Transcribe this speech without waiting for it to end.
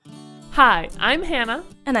Hi, I'm Hannah.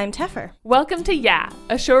 And I'm Teffer. Welcome to Yeah,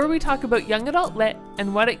 a show where we talk about young adult lit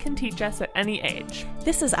and what it can teach us at any age.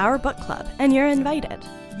 This is our book club, and you're invited.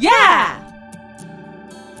 Yeah!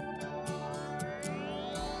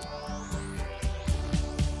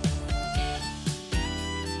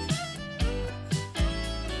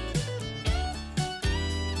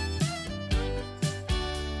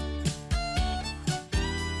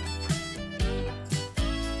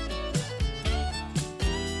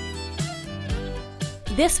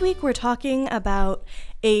 This week we're talking about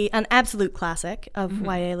an absolute classic of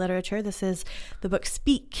YA literature. This is the book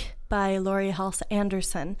Speak by Laurie Halse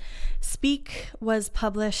Anderson. Speak was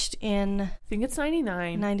published in... I think it's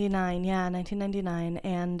 1999,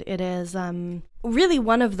 and it is really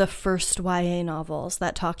one of the first YA novels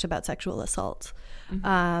that talked about sexual assault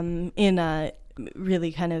in a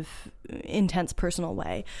really kind of intense personal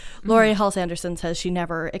way. Laurie Halse Anderson says she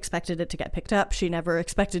never expected it to get picked up. She never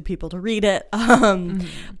expected people to read it.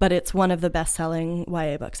 But it's one of the best-selling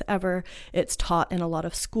YA books ever. It's taught in a lot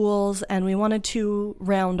of schools, and we wanted to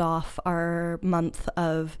round off our month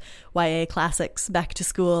of YA classics back to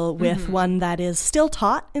school with one that is still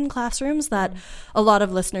taught in classrooms that a lot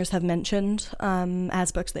of listeners have mentioned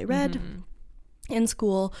as books they read in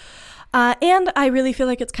school. And I really feel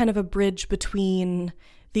like it's kind of a bridge between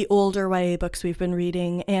the older YA books we've been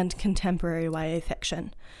reading and contemporary YA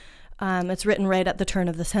fiction. It's written right at the turn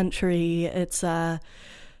of the century. It's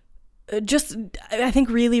just, I think,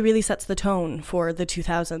 really sets the tone for the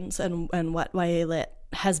 2000s and what YA lit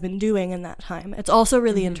has been doing in that time. It's also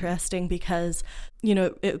really interesting because, you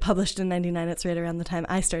know, it published in 99. It's right around the time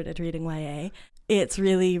I started reading YA. It's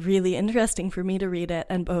really interesting for me to read it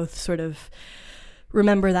and both sort of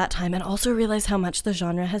remember that time and also realize how much the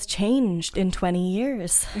genre has changed in 20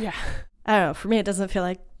 years. Yeah. I don't know. For me, it doesn't feel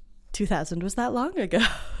like 2000 was that long ago.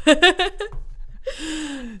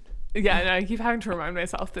 Yeah, no, I keep having to remind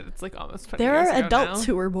myself that it's like almost 20 there years are ago adults now.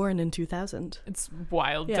 who were born in 2000. It's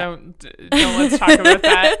wild. Yeah. Don't let's talk about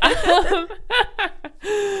that.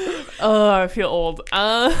 Oh, I feel old.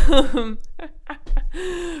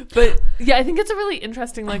 But yeah, I think it's a really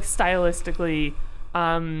interesting, like, stylistically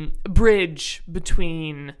bridge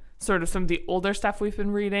between sort of some of the older stuff we've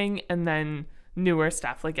been reading and then newer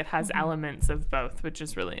stuff. Like, it has elements of both, which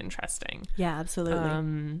is really interesting. Yeah,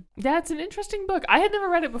 absolutely. Yeah, it's an interesting book. I had never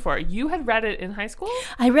read it before. You had read it in high school?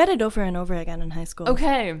 I read it over and over again in high school.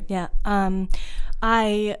 Okay. Yeah.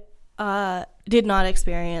 I did not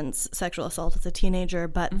experience sexual assault as a teenager,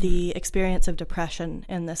 but the experience of depression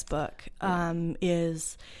in this book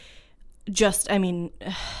is just, I mean,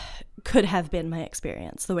 could have been my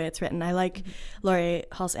experience, the way it's written. I like Laurie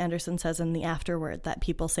Halse Anderson says in the afterword that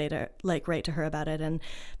people say to, like, write to her about it. And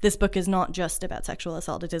this book is not just about sexual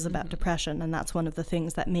assault. It is about depression. And that's one of the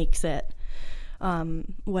things that makes it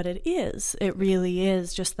what it is. It really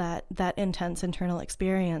is just that intense internal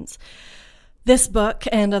experience. This book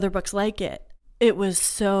and other books like it, it was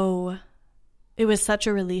such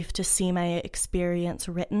a relief to see my experience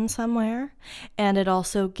written somewhere. And it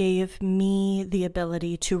also gave me the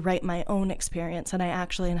ability to write my own experience. And I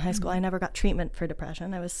actually, in high school, I never got treatment for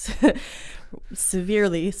depression. I was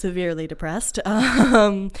severely depressed.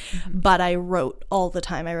 But I wrote all the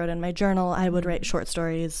time. I wrote in my journal. I would write short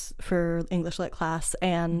stories for English Lit class.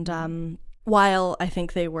 And while I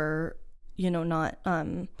think they were, you know, not...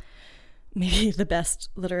 maybe the best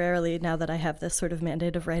literarily now that I have this sort of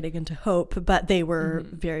mandate of writing into hope, but they were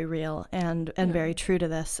very real and very true to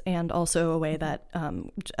this, and also a way that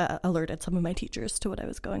alerted some of my teachers to what I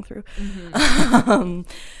was going through.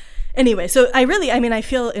 Anyway, so I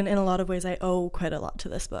feel in a lot of ways I owe quite a lot to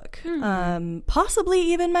this book. Possibly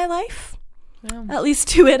even my life. Yeah. At least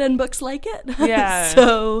to it and books like it. Yeah.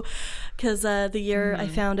 So, because the year I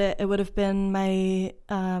found it, it would have been my...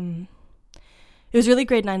 it was really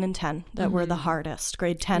grade 9 and 10 that were the hardest.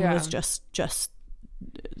 Grade 10 was just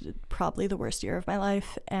probably the worst year of my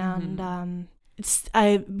life. And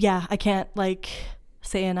I can't like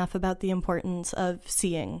say enough about the importance of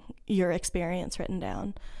seeing your experience written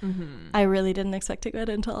down. I really didn't expect to get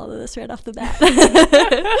into all of this right off the bat.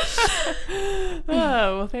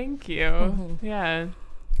 Oh, well, thank you. Yeah.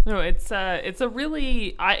 No, it's a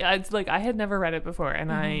really, I had never read it before,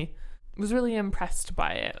 and I was really impressed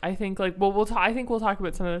by it. I think I think we'll talk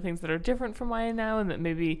about some of the things that are different from YA now, and that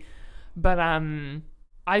maybe, but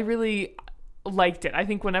I really liked it. I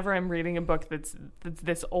think whenever I'm reading a book that's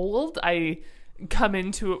this old, I come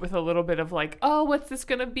into it with a little bit of like, oh, what's this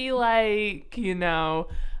gonna be like, you know?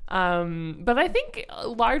 But I think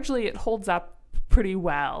largely it holds up pretty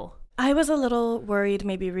well. I was a little worried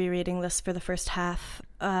maybe rereading this for the first half.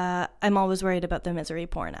 I'm always worried about the misery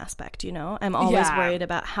porn aspect, you know? I'm always worried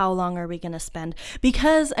about how long are we going to spend.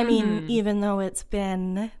 Because, I mean, even though it's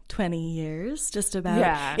been 20 years, just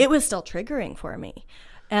about, it was still triggering for me.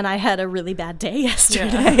 And I had a really bad day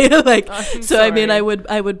yesterday. So sorry. I mean, I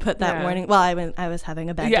would put that warning. Well, I was having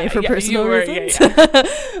a bad day for personal reasons.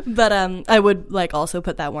 But I would like also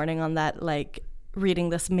put that warning on that, like, reading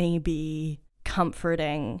this may be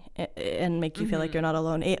comforting and make you feel like you're not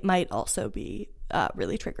alone. It might also be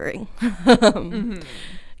really triggering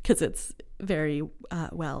because it's very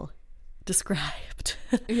well described.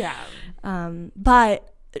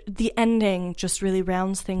 But the ending just really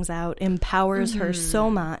rounds things out, empowers her so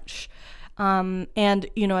much. And,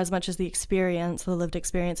 you know, as much as the lived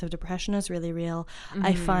experience of depression is really real,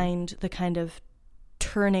 I find the kind of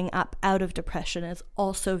turning up out of depression is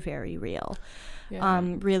also very real.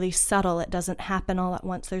 Really subtle. It doesn't happen all at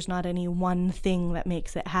once. There's not any one thing that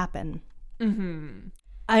makes it happen.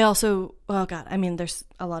 I also, there's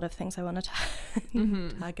a lot of things I want to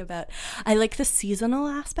talk about. I like the seasonal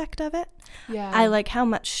aspect of it. I like how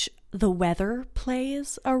much the weather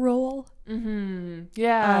plays a role.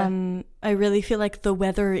 I really feel like the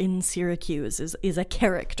weather in Syracuse is a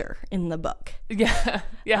character in the book.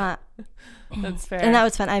 That's fair. And that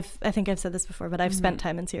was fun. I think I've said this before, but I've spent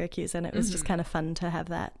time in Syracuse, and it was just kind of fun to have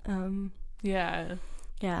that. I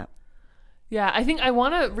think I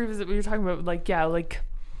want to revisit what you're talking about.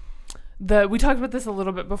 We talked about this a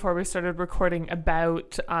little bit before we started recording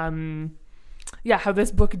about, how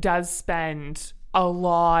this book does spend a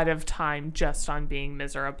lot of time just on being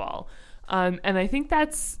miserable. And I think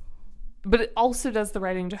but it also does the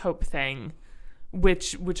writing to hope thing,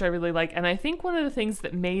 which I really like. And I think one of the things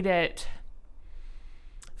that made it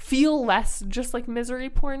feel less just like misery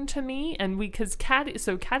porn to me, and because Caddy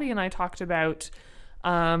and I talked about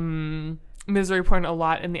misery porn a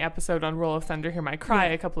lot in the episode on Roll of Thunder, Hear My Cry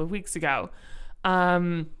a couple of weeks ago.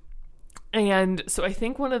 And so I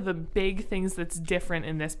think one of the big things that's different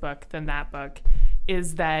in this book than that book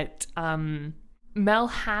is that Mel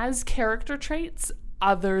has character traits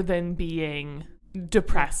other than being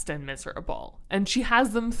depressed and miserable. And she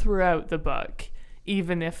has them throughout the book,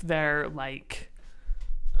 even if they're like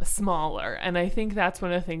smaller. And I think that's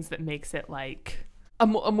one of the things that makes it like a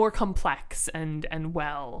more complex and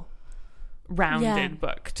well-rounded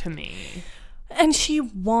book to me. And she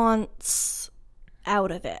wants out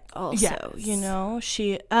of it also, you know?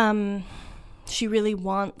 She really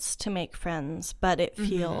wants to make friends, but it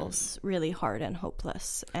feels really hard and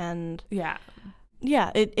hopeless. And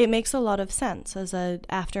it makes a lot of sense as an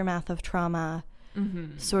aftermath of trauma,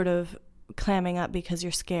 sort of clamming up because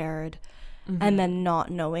you're scared and then not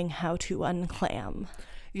knowing how to unclam.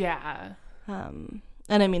 And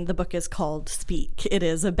I mean, the book is called Speak. It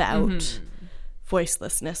is about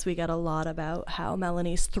voicelessness. We get a lot about how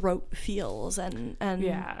Melanie's throat feels and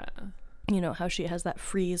you know, how she has that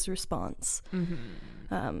freeze response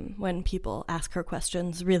when people ask her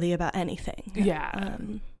questions really about anything.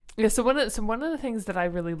 So one of the things that I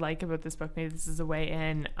really like about this book, maybe this is a way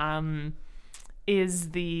in, is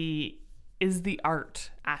the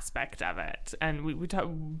art aspect of it. And we talk,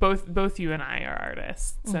 both you and I are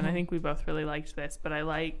artists, and I think we both really liked this. But I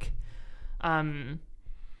like,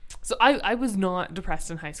 so I was not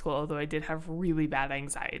depressed in high school, although I did have really bad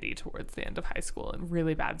anxiety towards the end of high school and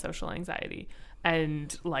really bad social anxiety.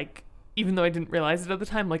 And like, even though I didn't realize it at the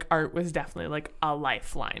time, like art was definitely like a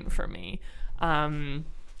lifeline for me. And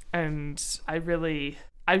I really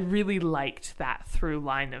liked that through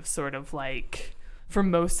line of sort of like, for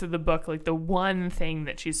most of the book, like the one thing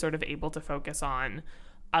that she's sort of able to focus on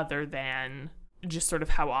other than just sort of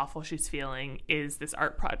how awful she's feeling is this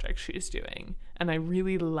art project she's doing. And I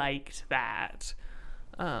really liked that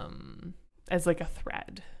as like a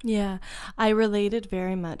thread. Yeah. I related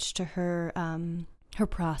very much to her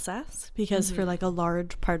process because for like a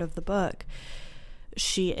large part of the book,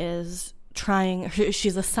 she's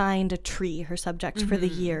assigned a tree. Her subject for the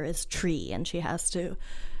year is tree, and she has to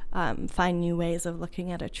find new ways of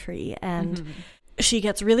looking at a tree. And she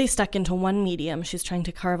gets really stuck into one medium. She's trying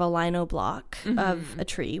to carve a lino block of a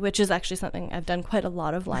tree, which is actually something I've done quite a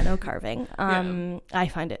lot of lino carving. I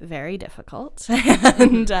find it very difficult.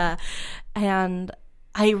 And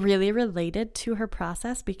I really related to her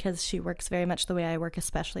process because she works very much the way I work,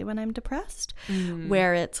 especially when I'm depressed,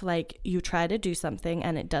 where it's like you try to do something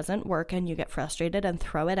and it doesn't work and you get frustrated and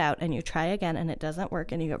throw it out, and you try again and it doesn't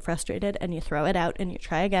work and you get frustrated and you throw it out and you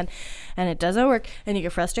try again and it doesn't work and you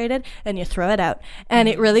get frustrated and you throw it out. And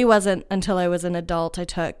it really wasn't until I was an adult I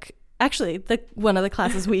took actually one of the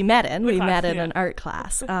classes we met in. We met in yeah. an art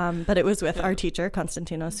class, but it was with our teacher,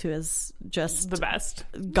 Konstantinos, who is just the best.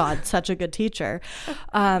 God, such a good teacher.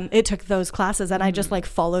 It took those classes, and I just like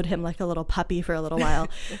followed him like a little puppy for a little while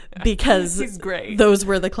because He's great. those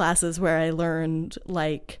were the classes where I learned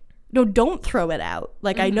like, no, don't throw it out.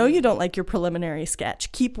 Like, I know you don't like your preliminary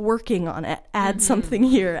sketch. Keep working on it. Add something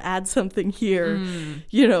here, add something here,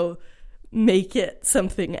 you know, make it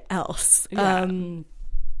something else. Yeah.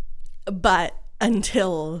 But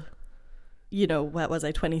until, you know, what was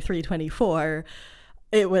I, 23, 24,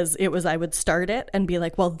 it was I would start it and be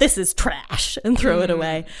like, well, this is trash, and throw it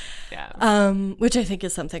away. Yeah. Which I think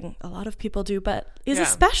is something a lot of people do, but is Yeah.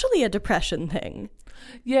 especially a depression thing.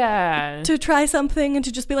 Yeah. To try something and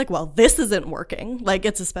to just be like, well, this isn't working. Like,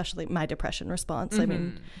 it's especially my depression response. I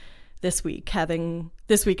mean, this week I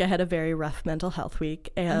had a very rough mental health week,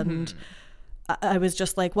 and I was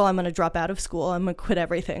just like, well, I'm going to drop out of school. I'm going to quit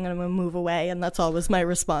everything and I'm going to move away. And that's always my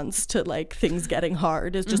response to like things getting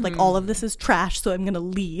hard, is just like, all of this is trash, so I'm going to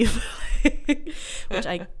leave, which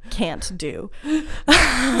I can't do.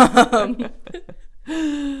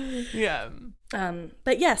 Yeah.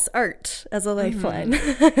 But yes, art as a lifeline,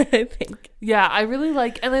 I think. Yeah, I really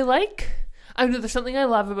like, and I know there's something I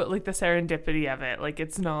love about like the serendipity of it. Like,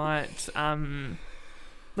 it's not,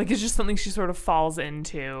 like, it's just something she sort of falls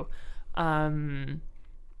into. But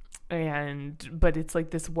it's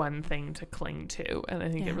like this one thing to cling to. And I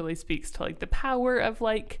think it really speaks to like the power of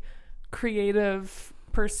like creative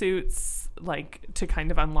pursuits, like to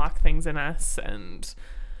kind of unlock things in us and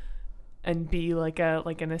be like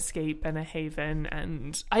an escape and a haven.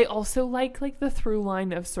 And I also like the through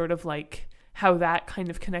line of sort of like how that kind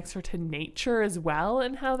of connects her to nature as well,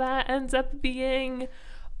 and how that ends up being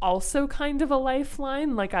also kind of a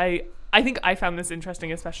lifeline. Like I think I found this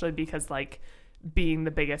interesting, especially because like being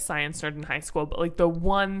the biggest science nerd in high school, but like the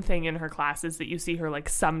one thing in her classes that you see her like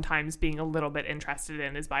sometimes being a little bit interested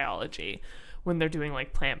in is biology, when they're doing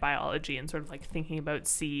like plant biology and sort of like thinking about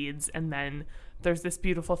seeds. And then there's this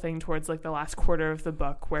beautiful thing towards like the last quarter of the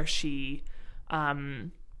book where she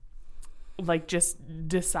like just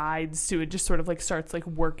decides to, it just sort of like starts like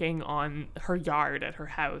working on her yard at her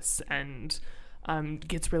house, and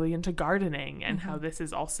gets really into gardening, and how this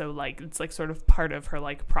is also like, it's like sort of part of her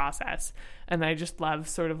like process. And I just love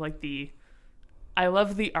sort of like I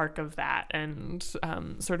love the arc of that, and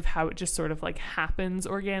sort of how it just sort of like happens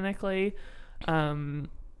organically. And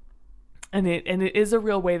it is a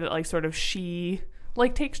real way that like sort of she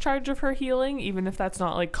like takes charge of her healing, even if that's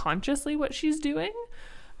not like consciously what she's doing.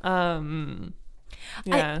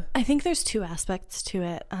 Yeah. I think there's two aspects to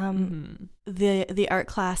it. The art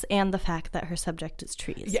class and the fact that her subject is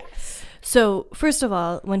trees. Yes. So first of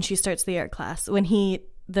all, when she starts the art class, when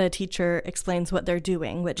the teacher explains what they're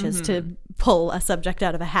doing, which is to pull a subject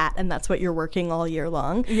out of a hat, and that's what you're working all year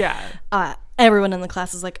long. Yeah. Everyone in the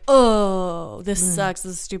class is like, oh, this sucks.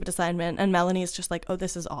 This is a stupid assignment. And Melanie's just like, oh,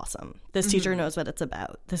 this is awesome. This teacher knows what it's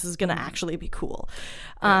about. This is going to actually be cool.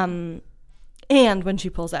 And when she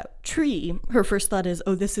pulls out tree, her first thought is,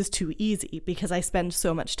 oh, this is too easy because I spend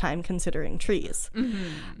so much time considering trees.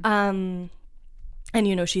 And,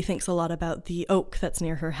 you know, she thinks a lot about the oak that's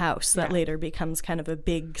near her house that later becomes kind of a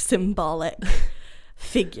big symbolic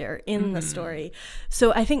figure in the story.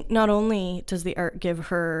 So I think not only does the art give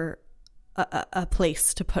her a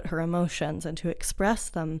place to put her emotions and to express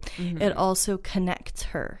them, it also connects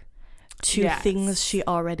her to things she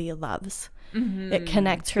already loves. It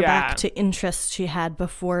connects her back to interests she had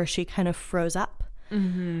before she kind of froze up.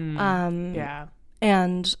 And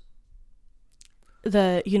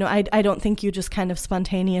you know, I don't think you just kind of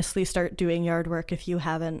spontaneously start doing yard work if you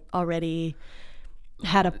haven't already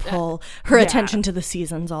had a pull. Her attention to the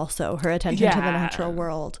seasons, also her attention to the natural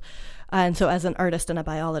world. And so as an artist and a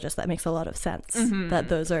biologist, that makes a lot of sense that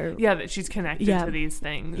those are that she's connected to these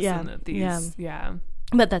things, and that these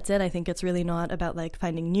But that's it. I think it's really not about like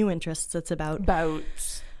finding new interests. It's about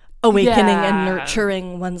awakening and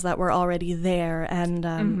nurturing ones that were already there. And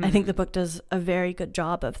I think the book does a very good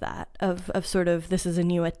job of that, of sort of, this is a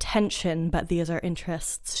new attention, but these are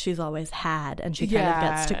interests she's always had, and she kind of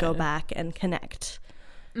gets to go back and connect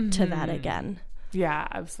to that again. Yeah,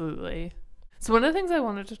 absolutely. So one of the things I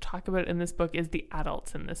wanted to talk about in this book is the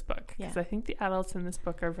adults in this book, because I think the adults in this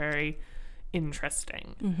book are very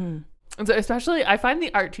interesting. And so especially, I find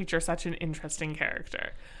the art teacher such an interesting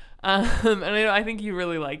character. And I think you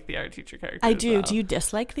really like the art teacher character. I do. Well. Do you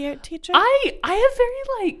dislike the art teacher? I have very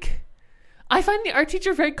like, I find the art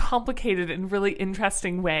teacher very complicated in really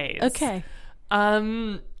interesting ways. Okay.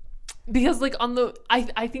 Because like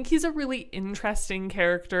I think he's a really interesting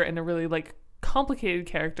character and a really like complicated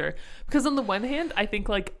character, because on the one hand, I think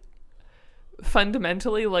like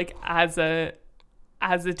fundamentally, like, as a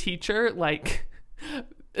teacher, like,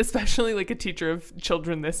 especially like a teacher of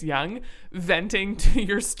children this young, venting to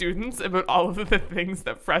your students about all of the things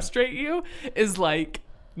that frustrate you is like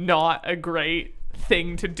not a great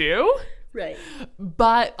thing to do. Right.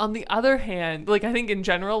 But on the other hand, like, I think in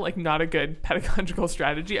general, like, not a good pedagogical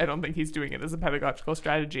strategy. I don't think he's doing it as a pedagogical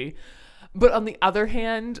strategy. But on the other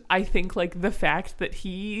hand, I think, like, the fact that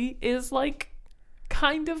he is, like,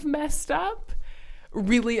 kind of messed up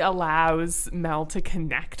really allows Mel to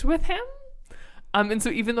connect with him. And so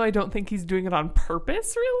even though I don't think he's doing it on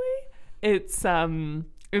purpose, really,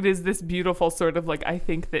 it is this beautiful sort of, like, I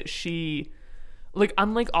think that she, like,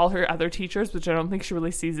 unlike all her other teachers, which I don't think she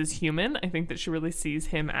really sees as human, I think that she really sees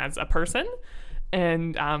him as a person.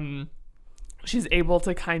 And she's able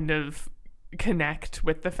to kind of connect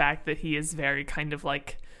with the fact that he is very kind of,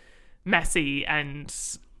 like, messy and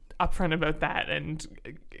upfront about that and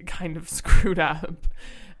kind of screwed up.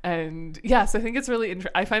 And yes, I think it's really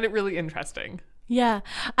I find it really interesting. Yeah.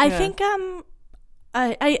 I think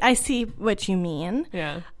I see what you mean.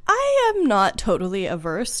 Yeah. I am not totally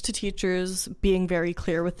averse to teachers being very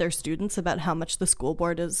clear with their students about how much the school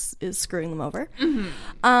board is screwing them over.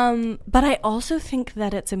 Mm-hmm. But I also think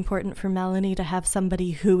that it's important for Melanie to have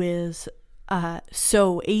somebody who is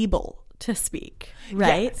so able to speak,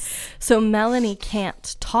 right? Yes. So Melanie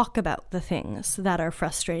can't talk about the things that are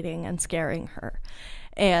frustrating and scaring her.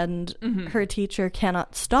 And her teacher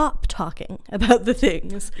cannot stop talking about the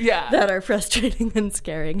things that are frustrating and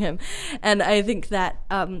scaring him. And I think that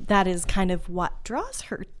that is kind of what draws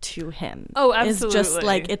her to him. Oh, absolutely. It's just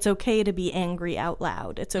like, it's okay to be angry out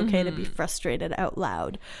loud. It's okay to be frustrated out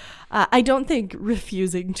loud. I don't think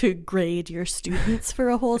refusing to grade your students for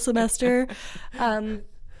a whole semester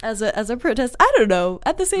as a protest, I don't know.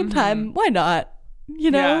 At the same time, why not? You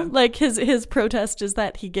know, like his protest is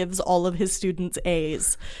that he gives all of his students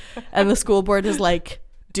A's, and the school board is like,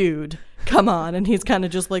 dude, come on. And he's kind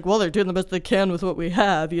of just like, well, they're doing the best they can with what we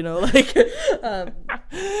have, you know, like.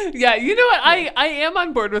 Yeah, you know what? I am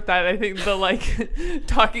on board with that. I think the, like,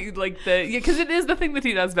 talking, like, because it is the thing that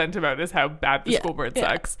he does vent about is how bad the school board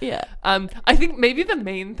sucks. Yeah. I think maybe the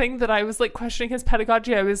main thing that I was, like, questioning his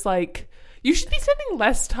pedagogy, I was like, you should be spending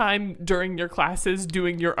less time during your classes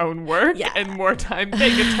doing your own work and more time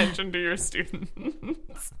paying attention to your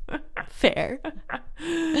students. Fair. But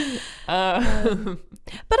I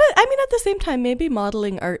mean, at the same time, maybe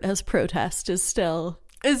modeling art as protest is still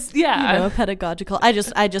pedagogical. I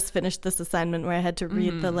just finished this assignment where I had to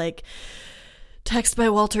read the, like, text by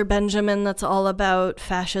Walter Benjamin that's all about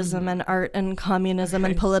fascism and art and communism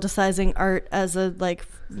and politicizing art as a, like,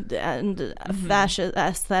 and fascist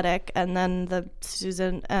aesthetic. And then the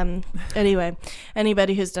Susan anyway,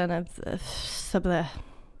 anybody who's done some of the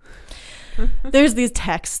there's these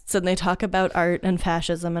texts and they talk about art and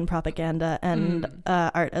fascism and propaganda and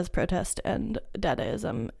art as protest and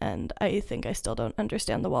Dadaism, and I think I still don't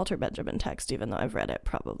understand the Walter Benjamin text, even though I've read it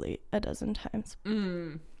probably a dozen times.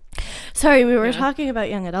 Sorry, we were talking about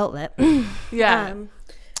young adult lit. Yeah.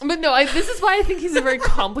 But no, this is why I think he's a very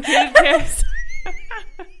complicated character.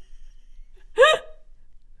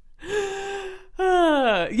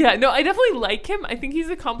 I definitely like him. I think he's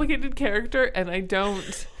a complicated character, and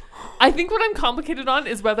I think what I'm complicated on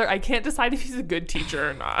is whether I can't decide if he's a good teacher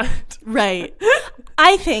or not. Right.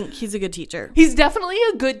 I think he's a good teacher. He's definitely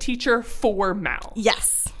a good teacher for Mel.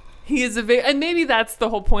 Yes. He is and maybe that's the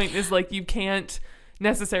whole point, is, like, you can't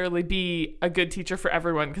necessarily be a good teacher for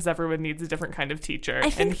everyone because everyone needs a different kind of teacher. I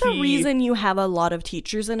think the reason you have a lot of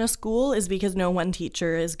teachers in a school is because no one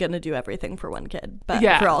teacher is going to do everything for one kid, but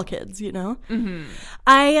for all kids, you know?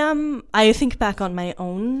 I think back on my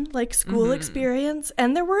own, like, school experience,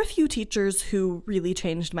 and there were a few teachers who really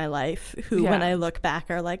changed my life, who when I look back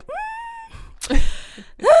are like, if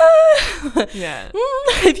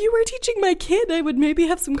you were teaching my kid, I would maybe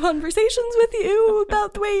have some conversations with you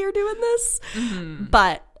about the way you're doing this.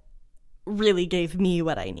 But really gave me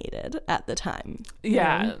what I needed at the time.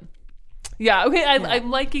 Okay,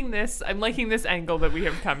 I'm liking this. I'm liking this angle that we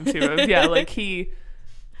have come to of like he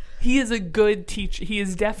is a good teacher. He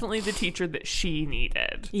is definitely the teacher that she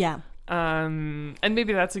needed. And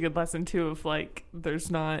maybe that's a good lesson too, of, like,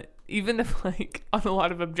 there's not, even if, like, on a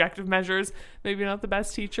lot of objective measures, maybe not the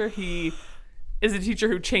best teacher, he is a teacher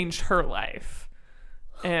who changed her life,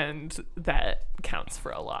 and that counts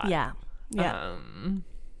for a lot. Yeah,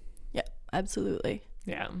 absolutely.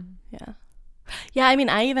 Yeah, I mean,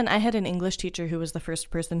 I had an English teacher who was the first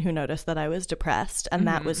person who noticed that I was depressed, and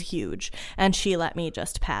that was huge, and she let me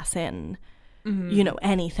just pass in you know,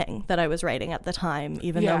 anything that I was writing at the time,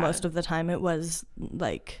 even though most of the time it was,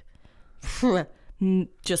 like,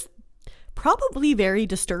 just probably very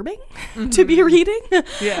disturbing to be reading.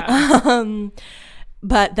 Yeah.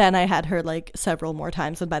 But then I had her like several more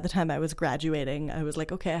times, and by the time I was graduating, I was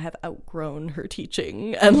like, okay, I have outgrown her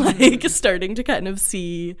teaching and like starting to kind of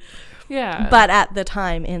see. Yeah. But at the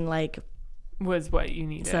time in like was what you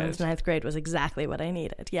needed. 7th, 9th grade was exactly what I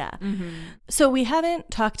needed. Yeah. So we haven't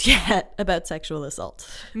talked yet about sexual assault.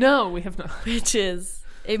 No, we have not. Which is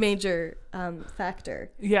a major factor.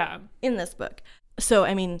 Yeah. In this book. So,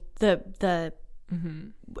 I mean,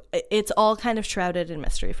 it's all kind of shrouded in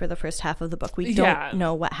mystery for the first half of the book. We don't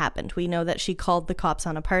know what happened. We know that she called the cops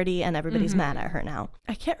on a party and everybody's mad at her now.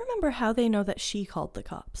 I can't remember how they know that she called the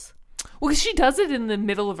cops. Well, 'cause she does it in the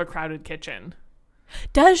middle of a crowded kitchen.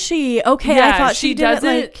 Does she? Okay, yeah, I thought she did does it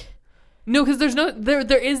like... No, because there's no there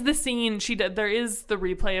is the scene there is the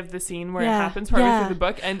replay of the scene where it happens partway through the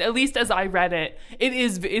book, and at least as I read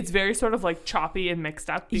it's very sort of like choppy and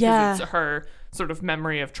mixed up because it's her sort of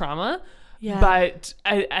memory of trauma. Yeah. But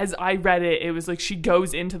as I read it, it was like she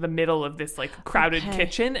goes into the middle of this like crowded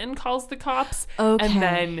kitchen and calls the cops. Okay. And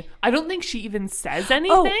then I don't think she even says anything.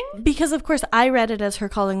 Oh, because of course I read it as her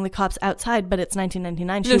calling the cops outside, but it's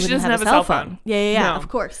 1999. She doesn't have a cell phone. Yeah, no. Of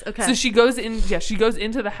course. Okay. So she goes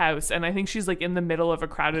into the house, and I think she's like in the middle of a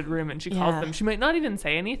crowded room, and she calls them. She might not even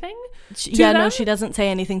say anything to them. No, she doesn't say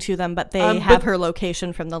anything to them, but they have her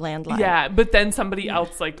location from the landline. Yeah, but then somebody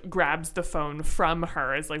else like grabs the phone from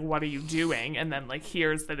her as like, what are you doing? And then like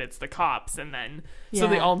hears that it's the cops, and then so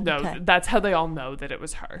they all know that's how they all know that it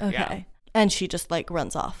was her. Okay. Yeah. And she just like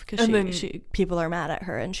runs off because people are mad at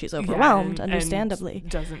her and she's overwhelmed, understandably. And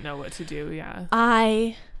doesn't know what to do. Yeah.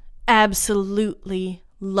 I absolutely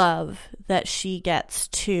love that she gets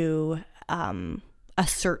to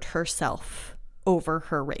assert herself over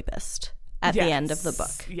her rapist at the end of the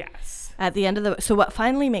book. Yes. At the end of so what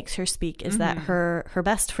finally makes her speak is that her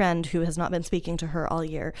best friend, who has not been speaking to her all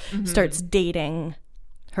year, starts dating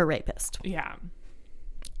her rapist. Yeah.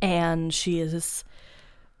 And she is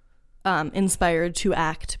inspired to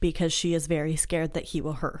act because she is very scared that he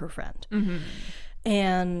will hurt her friend.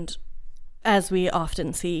 And as we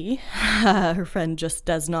often see, her friend just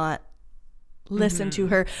does not listen to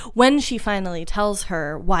her. When she finally tells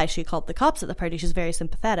her why she called the cops at the party, she's very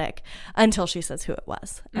sympathetic until she says who it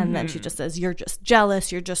was. And then she just says, you're just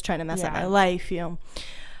jealous, you're just trying to mess up my life, you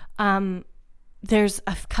know. There's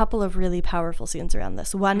a couple of really powerful scenes around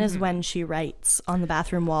this. One is when she writes on the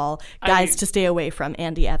bathroom wall, guys to stay away from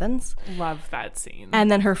Andy Evans. Love that scene. And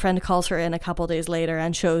then her friend calls her in a couple days later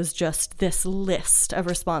and shows just this list of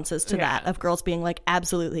responses to that, of girls being like,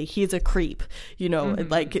 absolutely, he's a creep, you know,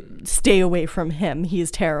 like, stay away from him, he's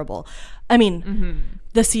terrible. I mean,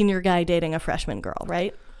 the senior guy dating a freshman girl,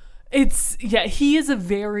 right? He is a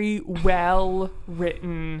very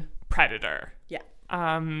well-written predator.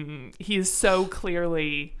 He is so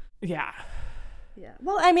clearly, Yeah.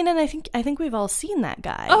 Well, I mean, and I think we've all seen that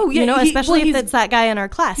guy. Oh, yeah. You know, especially if it's that guy in our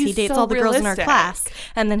class. He dates so all the girls in our realistic. class,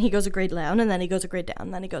 and then he goes a grade down, and then he goes a grade down,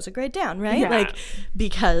 and then he goes a grade down, right? Yeah. Like,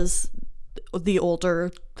 because the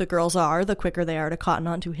older the girls are, the quicker they are to cotton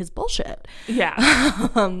onto his bullshit. Yeah.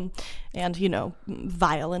 And, you know,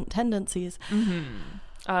 violent tendencies.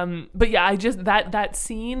 But yeah, I just, that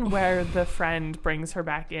scene where the friend brings her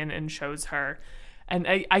back in and shows her, and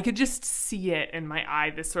I could just see it in my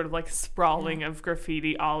eye, this sort of like sprawling of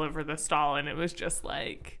graffiti all over the stall. And it was just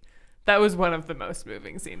like, that was one of the most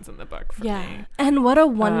moving scenes in the book for me. And what a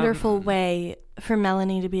wonderful way for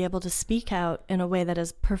Melanie to be able to speak out in a way that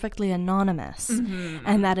is perfectly anonymous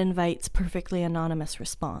and that invites perfectly anonymous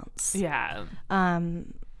response. Yeah.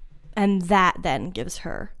 And that then gives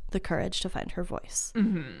her the courage to find her voice.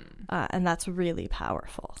 And that's really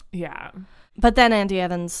powerful. Yeah. But then Andy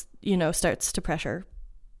Evans, you know, starts to pressure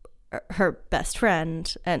her best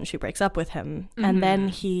friend, and she breaks up with him. And then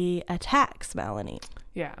he attacks Melanie.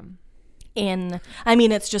 Yeah. I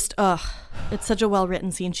mean, it's just, it's such a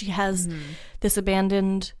well-written scene. She has this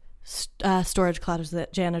abandoned storage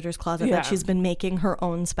closet, janitor's closet, that she's been making her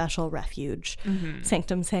own special refuge,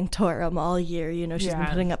 sanctum sanctorum, all year. You know, she's been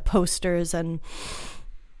putting up posters and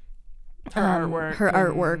her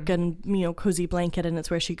artwork and, you know, cozy blanket, and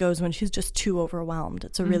it's where she goes when she's just too overwhelmed.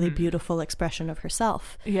 It's a really beautiful expression of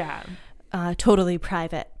herself. Yeah. Totally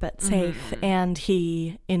private but safe. And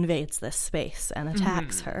he invades this space and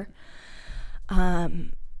attacks her.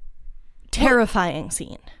 Terrifying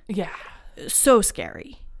scene. Yeah. So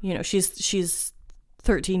scary. You know, she's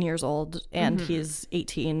 13 years old and he's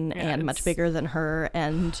 18 and much bigger than her,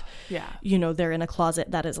 and you know, they're in a closet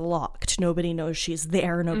that is locked. Nobody knows she's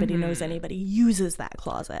there. Nobody knows anybody uses that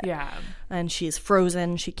closet. Yeah. And she's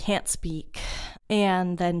frozen. She can't speak.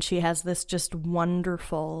 And then she has this just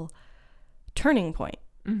wonderful turning point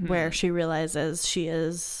where she realizes she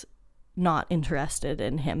is not interested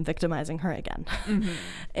in him victimizing her again.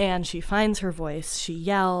 And she finds her voice, she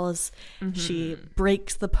yells, she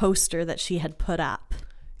breaks the poster that she had put up.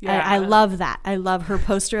 I love that. I love her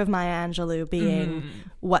poster of Maya Angelou being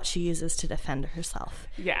what she uses to defend herself.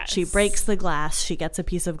 Yes. She breaks the glass, she gets a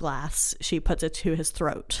piece of glass, she puts it to his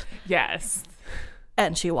throat. Yes.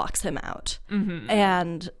 And she walks him out.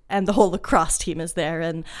 And the whole lacrosse team is there.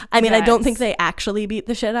 And I mean, I don't think they actually beat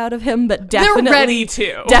the shit out of him, but definitely, they're ready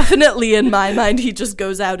to. Definitely in my mind, he just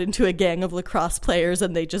goes out into a gang of lacrosse players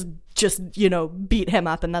and they just beat him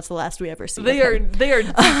up, and that's the last we ever see. They are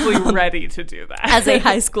deeply ready to do that. As a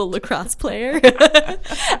high school lacrosse player.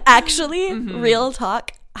 Actually, real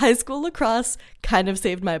talk, high school lacrosse kind of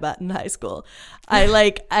saved my butt in high school.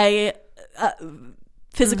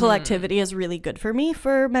 Physical activity is really good for me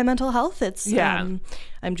for my mental health. It's I'm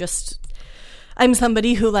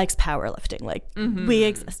somebody who likes powerlifting. Like we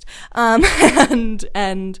exist.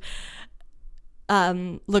 And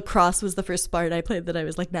lacrosse was the first sport I played that I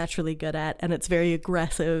was like naturally good at, and it's very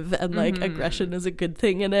aggressive, and like aggression is a good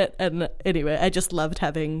thing in it. And anyway, I just loved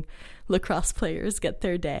having lacrosse players get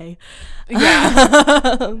their day. Yeah.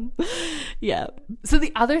 So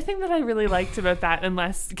the other thing that I really liked about that,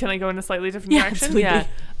 can I go in a slightly different direction? Absolutely.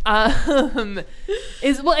 I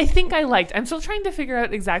think I'm still trying to figure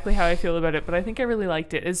out exactly how I feel about it, but I think I really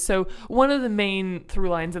liked it. So one of the main through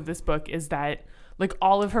lines of this book is that like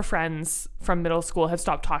all of her friends from middle school have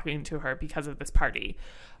stopped talking to her because of this party.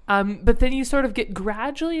 But then you sort of get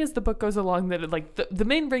gradually as the book goes along that like the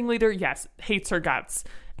main ringleader, yes, hates her guts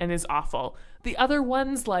and is awful. The other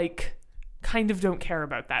ones like kind of don't care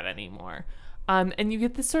about that anymore. And you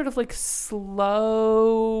get this sort of like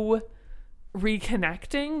slow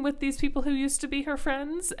reconnecting with these people who used to be her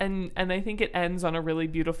friends. And I think it ends on a really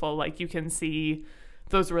beautiful, like you can see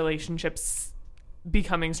those relationships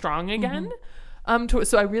becoming strong again.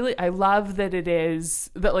 So I love that it is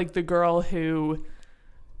that like the girl who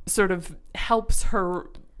sort of helps her,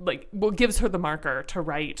 like, gives her the marker to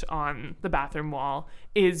write on the bathroom wall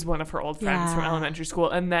is one of her old friends from elementary school.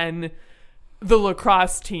 And then the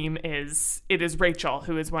lacrosse team is Rachel,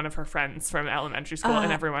 who is one of her friends from elementary school,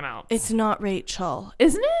 and everyone else. It's not Rachel.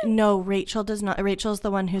 Isn't it? No, Rachel does not. Rachel's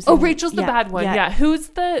the one who's Rachel's the bad one. Yeah. Who's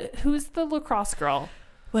the lacrosse girl?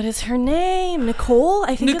 What is her name? Nicole?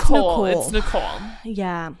 I think Nicole. it's Nicole.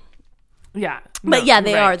 Yeah. Yeah. But yeah,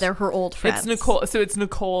 they are. They're her old friends. It's Nicole. So it's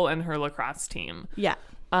Nicole and her lacrosse team. Yeah.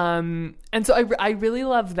 And so I really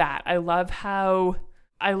love that. I love how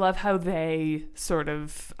they sort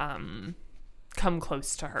of come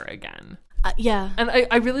close to her again. Yeah. And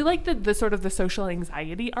I really like the sort of the social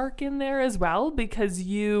anxiety arc in there as well, because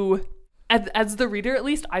you, as the reader at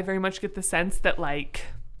least, I very much get the sense that like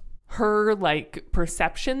her like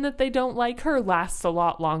perception that they don't like her lasts a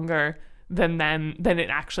lot longer than it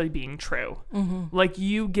actually being true. Like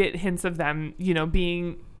you get hints of them,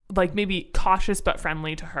 being like maybe cautious but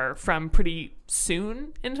friendly to her from pretty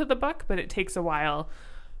soon into the book, but it takes a while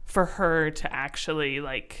for her to actually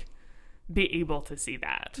like be able to see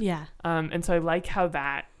that. Yeah. And so I like how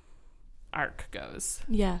that arc goes.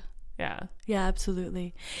 Yeah. Yeah. Yeah,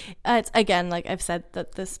 absolutely. It's again, like I've said,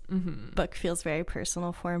 that this book feels very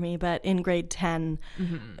personal for me, but in grade 10,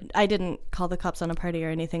 I didn't call the cops on a party or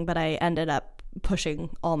anything, but I ended up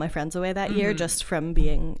pushing all my friends away that year just from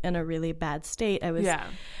being in a really bad state. I was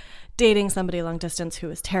dating somebody long distance who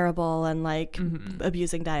was terrible and like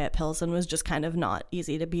abusing diet pills and was just kind of not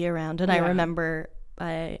easy to be around. And I remember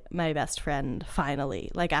my best friend finally,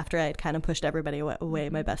 like after I had kind of pushed everybody away,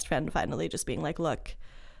 my best friend finally just being like, look,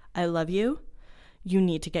 I love you. You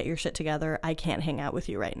need to get your shit together. I can't hang out with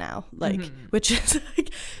you right now. Like, which is like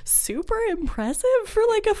super impressive for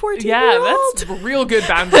like a 14-year-old. Yeah, that's real good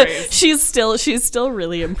boundaries. she's still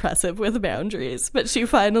really impressive with boundaries, but she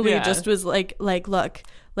finally just was like, look,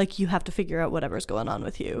 like you have to figure out whatever's going on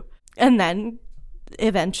with you. And then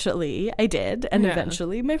eventually I did, and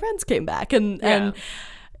eventually my friends came back, and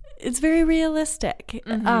it's very realistic.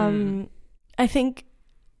 I think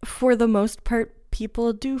for the most part,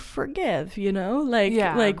 people do forgive,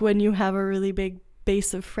 like when you have a really big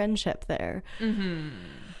base of friendship there.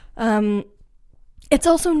 It's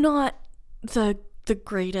also not the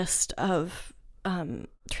greatest of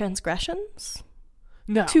transgressions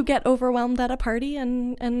to get overwhelmed at a party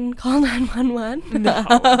and call 911.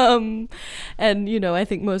 No. And I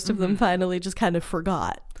think most of them finally just kind of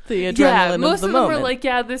forgot the adrenaline of the moment. Most of them were like,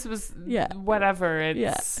 this was whatever.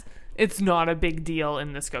 It's not a big deal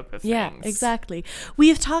in the scope of things. Yeah, exactly.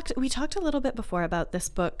 We talked a little bit before about this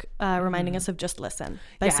book reminding us of Just Listen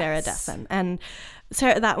by Sarah Dessen. And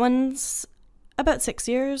Sarah, that one's about 6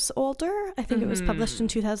 years older. I think it was published in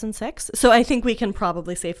 2006. So I think we can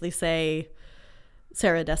probably safely say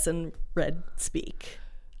Sarah Dessen read Speak.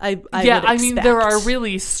 I mean, there are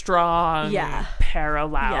really strong Yeah.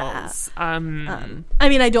 parallels. I mean,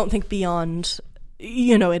 I don't think beyond,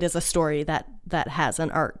 it is a story that has an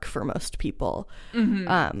arc for most people.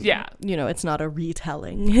 It's not a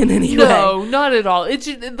retelling in any way. No, not at all. It's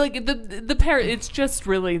just, like it's just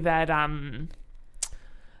really that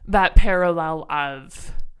that parallel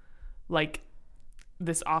of like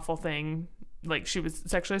this awful thing, like she was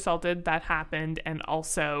sexually assaulted, that happened, and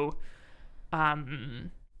also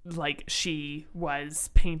like she was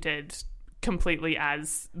painted completely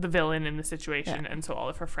as the villain in the situation, and so all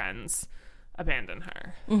of her friends abandon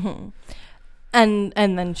her. And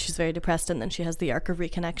then she's very depressed, and then she has the arc of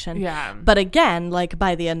reconnection. Yeah. But again, like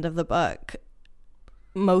by the end of the book,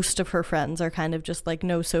 most of her friends are kind of just like,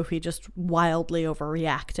 no, Sophie just wildly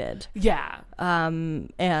overreacted. Yeah.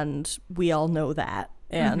 And we all know that.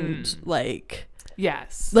 And like,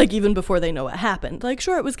 yes, like even before they know what happened, like,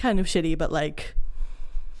 sure, it was kind of shitty, but like,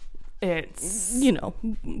 it's,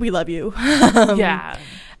 we love you. Yeah.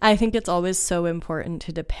 I think it's always so important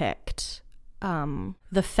to depict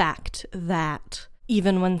the fact that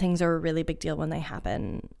even when things are a really big deal when they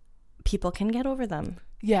happen, people can get over them.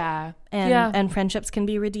 Yeah. And friendships can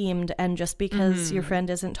be redeemed. And just because your friend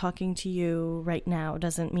isn't talking to you right now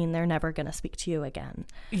doesn't mean they're never going to speak to you again.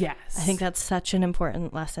 Yes. I think that's such an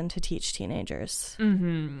important lesson to teach teenagers.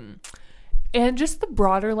 And just the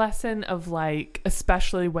broader lesson of like,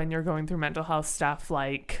 especially when you're going through mental health stuff,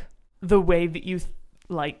 like the way that you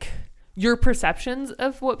like your perceptions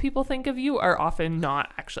of what people think of you are often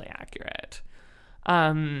not actually accurate.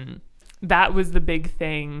 That was the big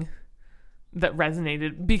thing that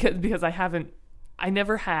resonated because I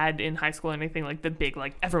never had in high school anything like the big,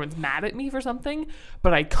 like everyone's mad at me for something,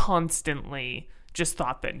 but I constantly just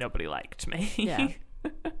thought that nobody liked me. Yeah.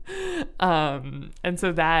 And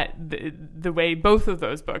so that the way both of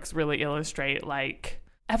those books really illustrate, like,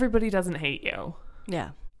 everybody doesn't hate you. Yeah.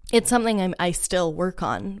 It's something I still work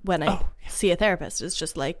on when I see a therapist. It's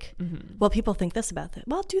just like, well, people think this about it.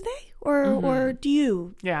 Well, do they? Or do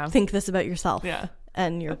you think this about yourself? Yeah.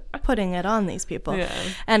 And you're putting it on these people. Yeah.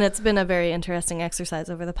 And it's been a very interesting exercise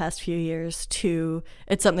over the past few years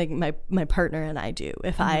it's something my partner and I do.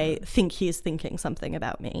 If I think he's thinking something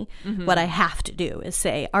about me, what I have to do is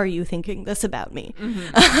say, are you thinking this about me?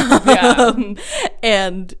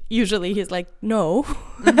 And usually he's like, no,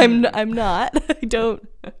 I'm not. I don't.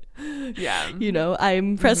 Yeah.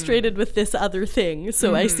 I'm frustrated with this other thing,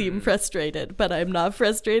 so I seem frustrated, but I'm not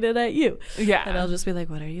frustrated at you. Yeah. And I'll just be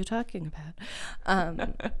like, what are you talking about?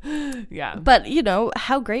 Yeah. But,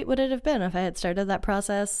 how great would it have been if I had started that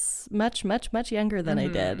process much, much, much younger than I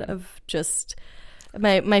did, of just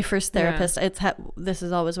my first therapist. This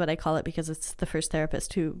is always what I call it because it's the first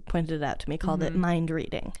therapist who pointed it out to me, called it mind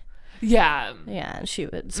reading. Yeah. Yeah, and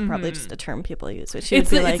it's probably just a term people use. But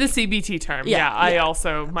it's a CBT term. Yeah. I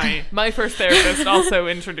also, my first therapist also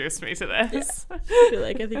introduced me to this. Yeah. I feel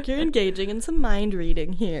like I think you're engaging in some mind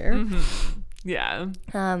reading here. Yeah.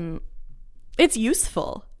 It's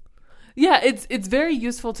useful. Yeah, it's very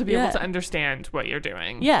useful to be able to understand what you're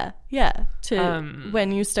doing. Yeah.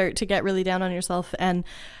 When you start to get really down on yourself, and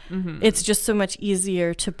it's just so much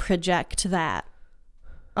easier to project that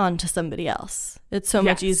onto somebody else. It's so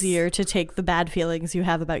much easier to take the bad feelings you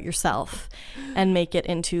have about yourself and make it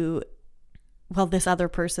into, well, this other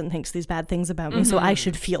person thinks these bad things about me, so I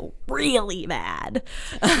should feel really bad.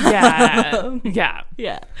 Yeah.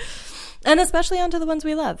 And especially onto the ones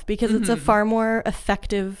we love, because it's a far more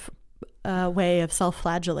effective way of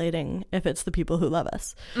self-flagellating if it's the people who love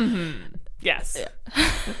us. Yes.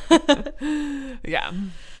 Yeah.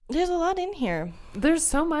 There's a lot in here. There's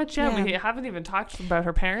so much. Yeah. We haven't even talked about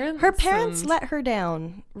her parents. Her parents let her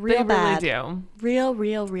down real bad. They really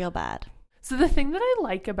do. Real bad. So the thing that I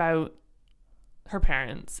like about her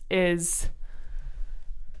parents is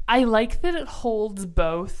I like that it holds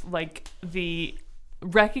both like the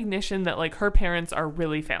recognition that like her parents are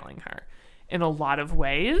really failing her in a lot of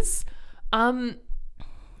ways. But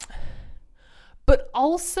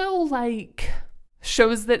also like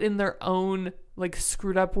shows that in their own like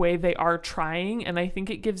screwed up way they are trying, and I think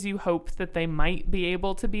it gives you hope that they might be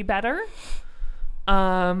able to be better.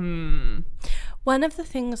 One of the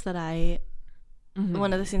things that I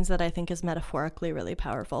one of the scenes that I think is metaphorically really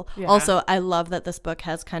powerful. Yeah. Also, I love that this book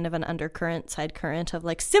has kind of an undercurrent, side current of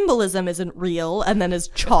like symbolism isn't real and then is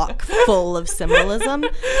chock full of symbolism.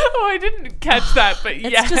 Oh, I didn't catch that, but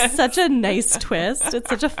It's just such a nice twist. It's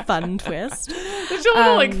such a fun twist. It's a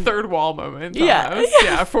little like third wall moment. Yeah. Almost.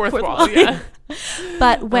 Yeah, fourth wall. Yeah.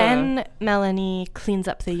 But when Melanie cleans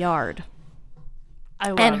up the yard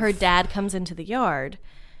and her love- dad comes into the yard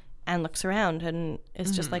and looks around and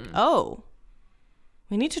is just like, oh,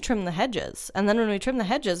 we need to trim the hedges. And then when we trim the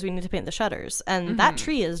hedges, we need to paint the shutters. And that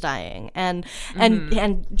tree is dying. And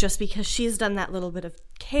just because she's done that little bit of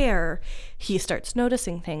care, he starts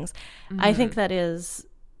noticing things. I think that is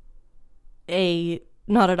a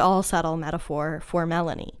not at all subtle metaphor for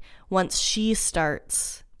Melanie. Once she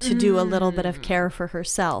starts to do a little bit of care for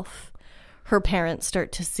herself, her parents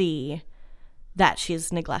start to see that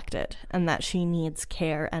she's neglected and that she needs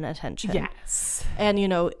care and attention. Yes. And, you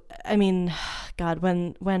know, I mean, God,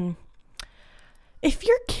 when if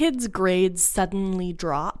your kid's grades suddenly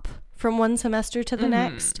drop from one semester to the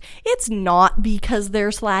next, it's not because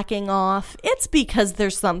they're slacking off. It's because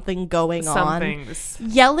there's something going on.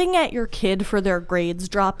 Yelling at your kid for their grades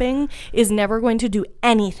dropping is never going to do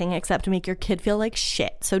anything except make your kid feel like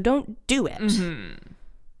shit. So don't do it.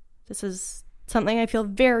 This is something I feel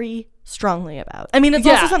very strongly about. I mean, it's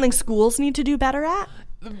also something schools need to do better at.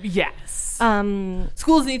 Yes.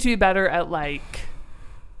 Schools need to be better at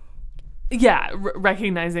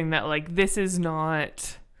recognizing that like this is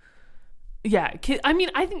not. Yeah, I mean,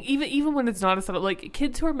 I think even when it's not a subtle, like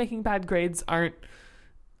kids who are making bad grades aren't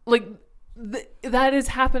like that is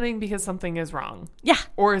happening because something is wrong. Yeah,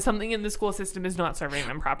 or something in the school system is not serving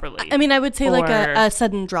them properly. I mean, I would say like a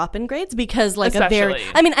sudden drop in grades because like especially.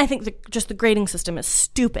 I mean, I think just the grading system is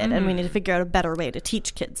stupid, and we need to figure out a better way to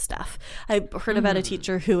teach kids stuff. I heard about a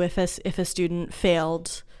teacher who, if a student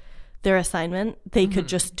failed their assignment, they could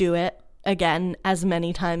just do it again as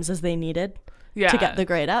many times as they needed. To get the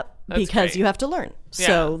grade up. That's because great. You have to learn. Yeah.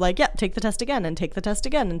 So take the test again and take the test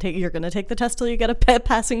again and you're going to take the test till you get a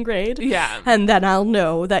passing grade. Yeah. And then I'll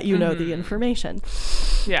know that you know the information.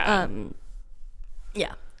 Yeah.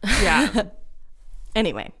 Yeah.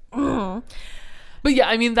 Anyway. But yeah,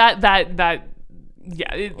 I mean that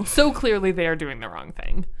so clearly they are doing the wrong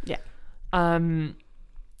thing. Yeah.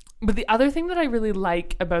 But the other thing that I really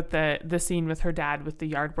like about the scene with her dad with the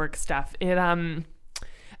yard work stuff, and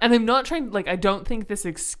I'm not trying, like, I don't think this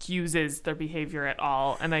excuses their behavior at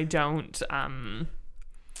all. And I don't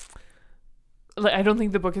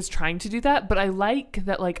think the book is trying to do that. But I like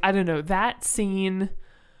that, like, I don't know, that scene,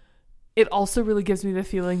 it also really gives me the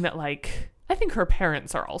feeling that, like, I think her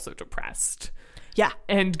parents are also depressed. Yeah.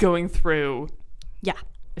 And going through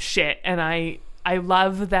shit. And I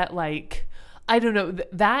love that, like, I don't know,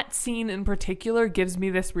 that scene in particular gives me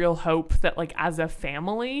this real hope that, like, as a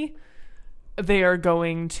family, they are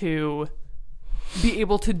going to be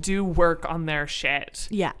able to do work on their shit.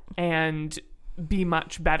 Yeah. And be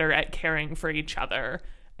much better at caring for each other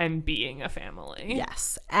and being a family.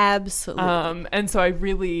 Yes, absolutely. And so I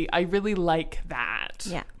really like that.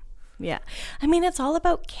 Yeah. Yeah. I mean, it's all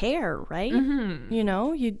about care, right? Mm-hmm. You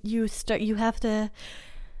know, you have to,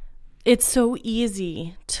 it's so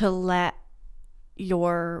easy to let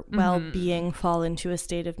your well-being fall into a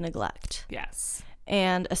state of neglect. Yes.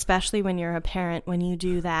 And especially when you're a parent, when you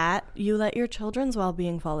do that, you let your children's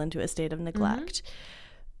well-being fall into a state of neglect.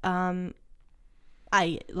 I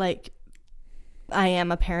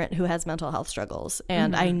am a parent who has mental health struggles,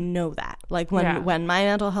 and I know that. Like when my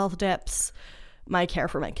mental health dips, my care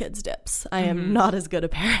for my kids dips. I am not as good a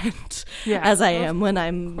parent as I am when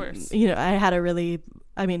I'm,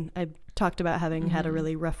 I talked about having had a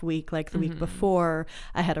really rough week, like the week before.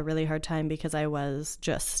 I had a really hard time because I was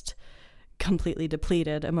just completely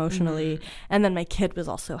depleted emotionally. And then my kid was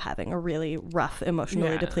also having a really rough,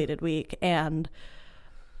 emotionally depleted week. And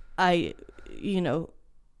I,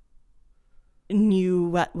 knew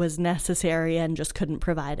what was necessary and just couldn't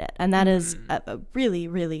provide it. And that is a really,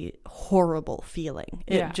 really horrible feeling.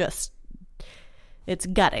 It's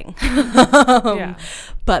gutting.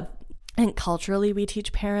 But I think culturally we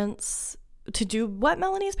teach parents to do what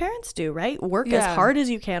Melanie's parents do, right? Work as hard as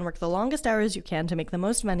you can, work the longest hours you can to make the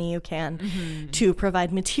most money you can to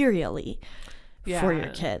provide materially for your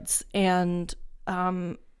kids. And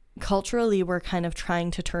culturally we're kind of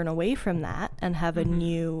trying to turn away from that and have a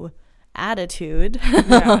new attitude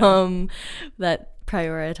that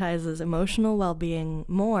prioritizes emotional well-being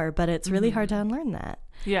more, but it's really hard to unlearn that.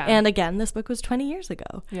 Yeah. And again, this book was 20 years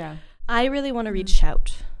ago. Yeah. I really want to read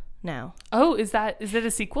Shout now. Oh, is it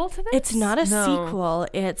a sequel to this? It's not a sequel.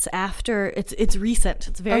 It's after, it's recent.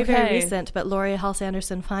 It's very, very recent, but Laurie Halse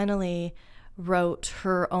Anderson finally wrote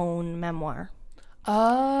her own memoir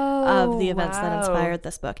of the events that inspired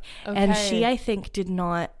this book. Okay. And she, I think,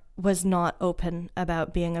 was not open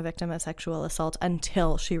about being a victim of sexual assault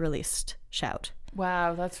until she released Shout.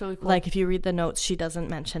 Wow, that's really cool. Like, if you read the notes, she doesn't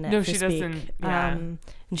mention it. No, she doesn't. Yeah. And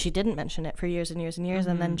she didn't mention it for years and years and years.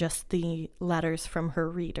 And then just the letters from her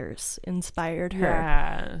readers inspired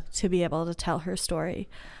her to be able to tell her story.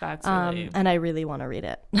 That's really... and I really want to read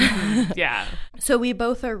it. Yeah. So we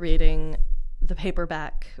both are reading the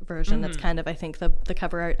paperback version. It's kind of, I think, the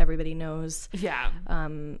cover art everybody knows. Yeah.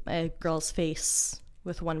 A girl's face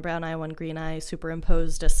with one brown eye, one green eye,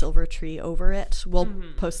 superimposed a silver tree over it. We'll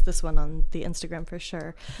post this one on the Instagram for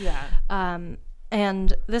sure. Yeah.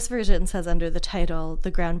 And this version says under the title,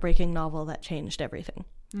 "The Groundbreaking Novel That Changed Everything."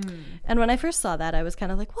 And when I first saw that, I was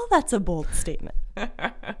kind of like, well, that's a bold statement.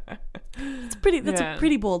 That's a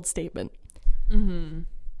pretty bold statement. I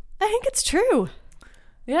think it's true.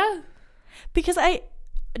 Yeah. Because I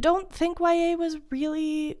don't think YA was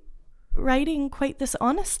really writing quite this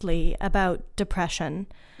honestly about depression,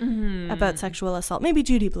 about sexual assault. Maybe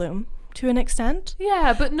Judy Blume to an extent.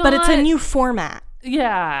 Yeah, but it's a new format.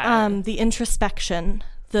 Yeah. The introspection,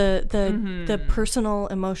 the personal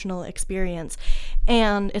emotional experience,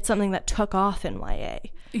 and it's something that took off in YA.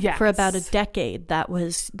 Yes. For about a decade. That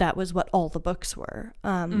was what all the books were.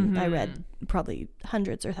 I read probably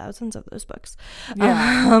hundreds or thousands of those books.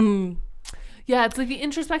 Yeah. Yeah, it's like the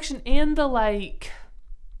introspection and the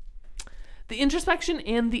introspection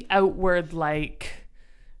and the outward, like,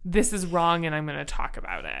 this is wrong and I'm going to talk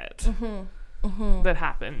about it. That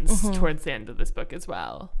happens towards the end of this book as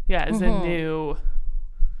well. Yeah, it's a new...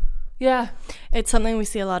 Yeah. It's something we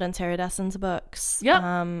see a lot in Sarah Dessen's books. Yep.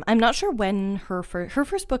 I'm not sure when her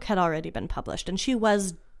first book had already been published, and she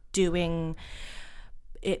was doing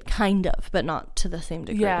it kind of, but not to the same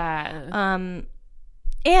degree. Yeah.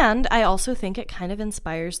 And I also think it kind of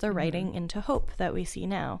inspires the writing into hope that we see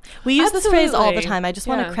now. We use this phrase all the time. I just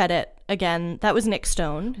want to credit, again, that was Nick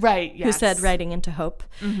Stone. Right, yes. Who said writing into hope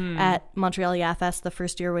at Montreal YAFest the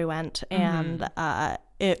first year we went. And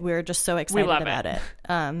we were just so excited about it.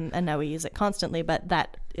 And now we use it constantly. But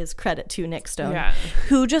that is credit to Nick Stone,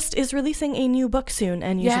 who just is releasing a new book soon.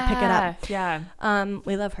 And you should pick it up. Yeah.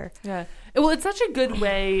 We love her. Yeah. Well, it's such a good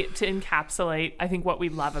way to encapsulate, I think, what we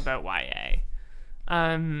love about YA.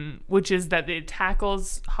 Which is that it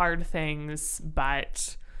tackles hard things,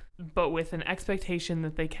 but with an expectation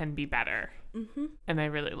that they can be better. And I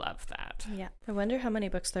really love that. Yeah. I wonder how many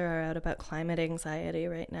books there are out about climate anxiety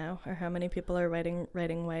right now, or how many people are writing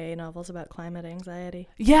YA novels about climate anxiety.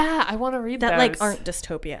 Yeah, I want to read that those. Like aren't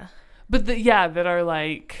dystopia. But that are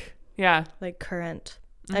like, like current.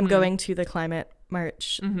 I'm going to the climate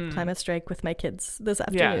march, climate strike with my kids this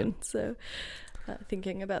afternoon. So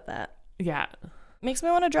thinking about that. Yeah. Makes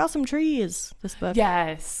me want to draw some trees, this book.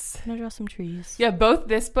 Yes. I'm going to draw some trees. Yeah, both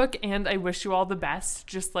this book and I Wish You All the Best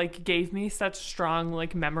just, like, gave me such strong,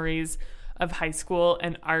 like, memories of high school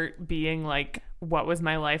and art being, like, what was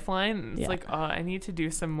my lifeline. It's like, oh, I need to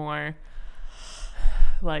do some more,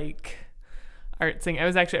 like, art sing. I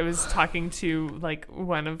was talking to, like,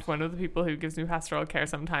 one of the people who gives me pastoral care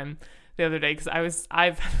sometime the other day, because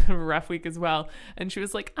I've had a rough week as well, and she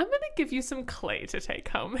was like, I'm gonna give you some clay to take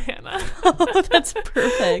home, Hannah. Oh, that's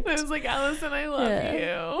perfect. I was like, Allison, I love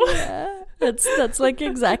you. Yeah, that's like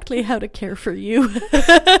exactly how to care for you.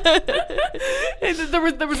 And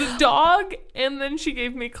there was a dog, and then she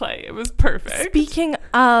gave me clay. It was perfect. Speaking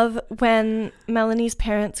of when Melanie's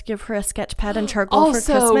parents give her a sketch pad and charcoal for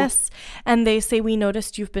Christmas, and they say, we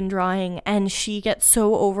noticed you've been drawing, and she gets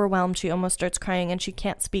so overwhelmed she almost starts crying, and she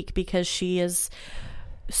can't speak because she is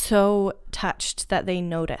so touched that they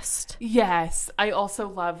noticed. Yes, I also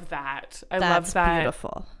love that. Love that. That's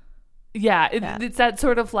beautiful. Yeah, it's that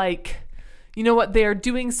sort of like, you know what, they are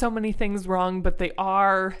doing so many things wrong, but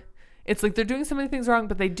it's like they're doing so many things wrong,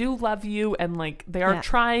 but they do love you, and like they are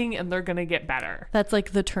trying, and they're gonna get better. That's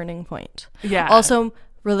like the turning point. Yeah. Also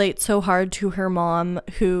relates so hard to her mom,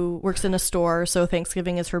 who works in a store, so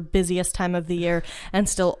Thanksgiving is her busiest time of the year, and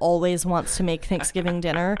still always wants to make Thanksgiving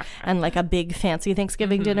dinner, and like a big fancy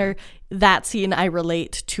Thanksgiving dinner. That scene, I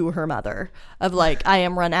relate to her mother, of like, I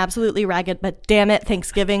am run absolutely ragged, but damn it,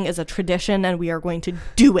 Thanksgiving is a tradition and we are going to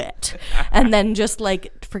do it. And then just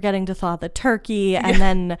like forgetting to thaw the turkey, and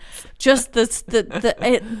then just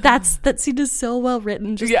that scene is so well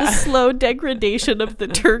written, just the slow degradation of the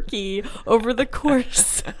turkey over the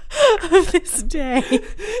course of this day.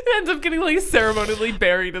 It ends up getting like ceremonially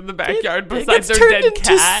buried in the backyard beside their turned dead into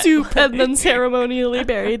cat. soup and then ceremonially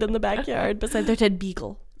buried in the backyard beside their dead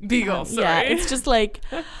beagle. Beagle story. Yeah, it's just like,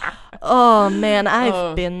 oh man,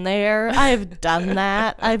 I've been there. I've done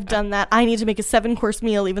that. I need to make a 7-course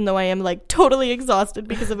meal even though I am like totally exhausted,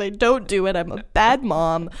 because if I don't do it, I'm a bad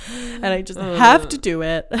mom and I just have to do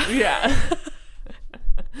it. Yeah.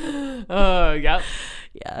 Oh, yep.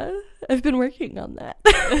 Yeah, I've been working on that.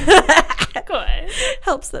 Good.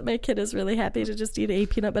 Helps that my kid is really happy to just eat a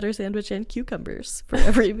peanut butter sandwich and cucumbers for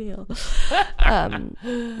every meal.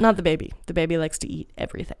 Not the baby. The baby likes to eat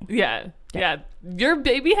everything. Yeah. Your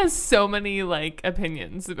baby has so many like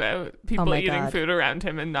opinions about people eating food around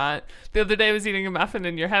him and not. The other day I was eating a muffin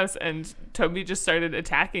in your house and Toby just started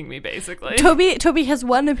attacking me basically. Toby has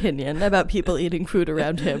one opinion about people eating food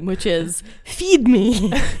around him, which is feed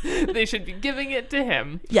me. They should be giving it to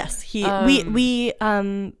him. Yes, we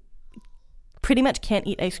pretty much can't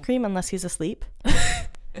eat ice cream unless he's asleep,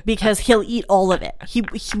 because he'll eat all of it. He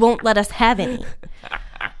won't let us have any.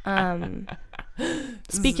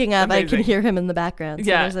 Speaking of, amazing. I can hear him in the background,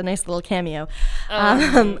 so there's a nice little cameo.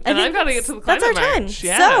 And I've got to get to the climate That's our time. March.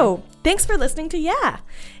 Yeah. So, thanks for listening to Yeah.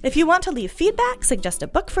 If you want to leave feedback, suggest a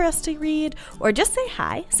book for us to read, or just say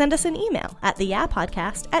hi, send us an email at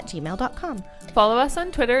theyeahpodcast@gmail.com. Follow us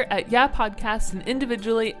on Twitter at YeahPodcast and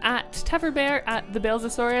individually at Teverbear, at the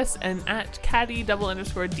Balesosaurus, and at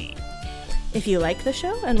Caddy_D. If you like the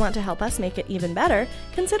show and want to help us make it even better,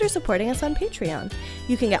 consider supporting us on Patreon.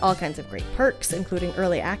 You can get all kinds of great perks, including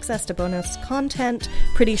early access to bonus content,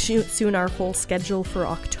 pretty soon our whole schedule for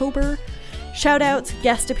October, shoutouts,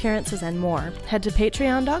 guest appearances, and more. Head to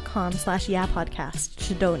patreon.com/yeahpodcast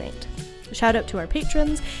to donate. Shout out to our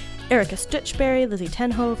patrons, Erica Stitchberry, Lizzie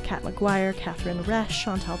Tenhove, Kat McGuire, Catherine Resch,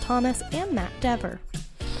 Chantal Thomas, and Matt Dever.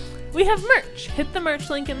 We have merch. Hit the merch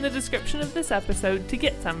link in the description of this episode to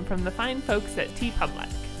get some from the fine folks at TeePublic.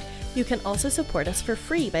 You can also support us for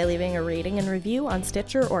free by leaving a rating and review on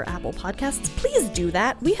Stitcher or Apple Podcasts. Please do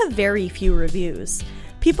that. We have very few reviews.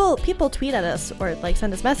 People tweet at us or like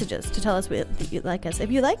send us messages to tell us you like us. If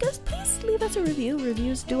you like us, please leave us a review.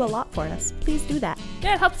 Reviews do a lot for us. Please do that.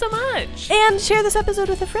 Yeah, it helps so much. And share this episode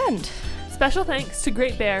with a friend. Special thanks to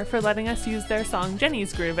Great Bear for letting us use their song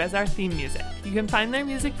Jenny's Groove as our theme music. You can find their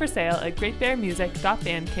music for sale at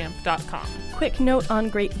greatbearmusic.bandcamp.com. Quick note on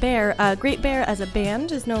Great Bear. Great Bear as a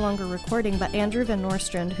band is no longer recording, but Andrew Van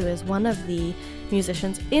Nostrand, who is one of the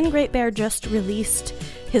musicians in Great Bear, just released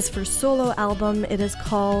his first solo album. It is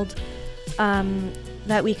called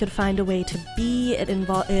That We Could Find a Way to Be.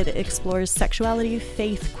 It explores sexuality,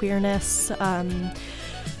 faith, queerness,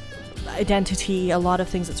 identity, a lot of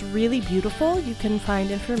things. It's really beautiful. You can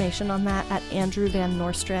find information on that at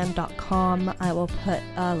andrewvannostrand.com. I will put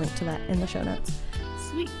a link to that in the show notes.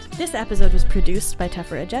 Sweet. This episode was produced by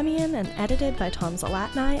Tefera Jemian and edited by Tom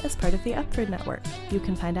Zalatni as part of the Upford Network. You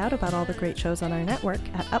can find out about all the great shows on our network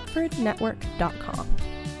at upfordnetwork.com.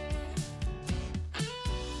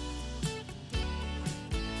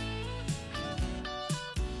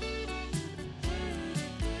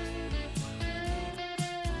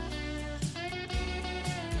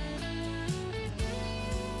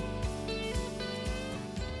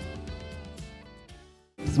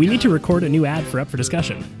 We need to record a new ad for Up for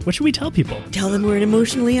Discussion. What should we tell people? Tell them we're an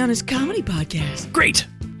emotionally honest comedy podcast. Great!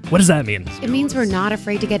 What does that mean? It means we're not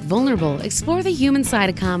afraid to get vulnerable, explore the human side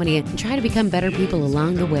of comedy, and try to become better people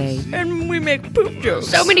along the way. And we make poop jokes.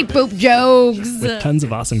 So many poop jokes! With tons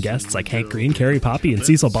of awesome guests like Hank Green, Carrie Poppy, and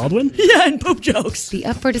Cecil Baldwin? Yeah, and poop jokes. The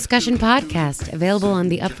Up for Discussion podcast, available on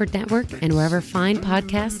the Upford Network and wherever fine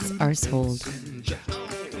podcasts are sold.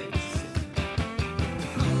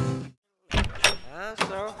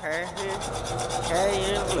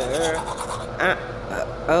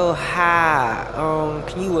 Oh, hi.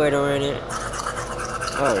 Can you wait a minute?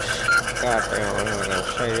 Oh, goddamn, what am I gonna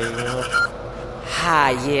say to you?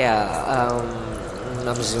 Hi, yeah,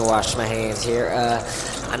 I'm just gonna wash my hands here.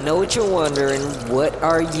 I know what you're wondering. What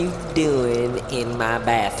are you doing in my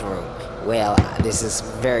bathroom? Well, this is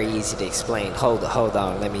very easy to explain. Hold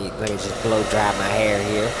on. Let me just blow dry my hair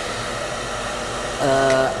here.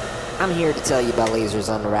 I'm here to tell you about Lasers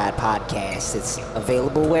on the Ride podcast. It's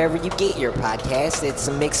available wherever you get your podcast. It's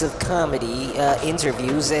a mix of comedy,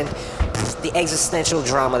 interviews, and the existential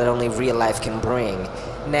drama that only real life can bring.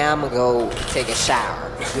 Now I'm gonna go take a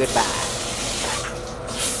shower. Goodbye.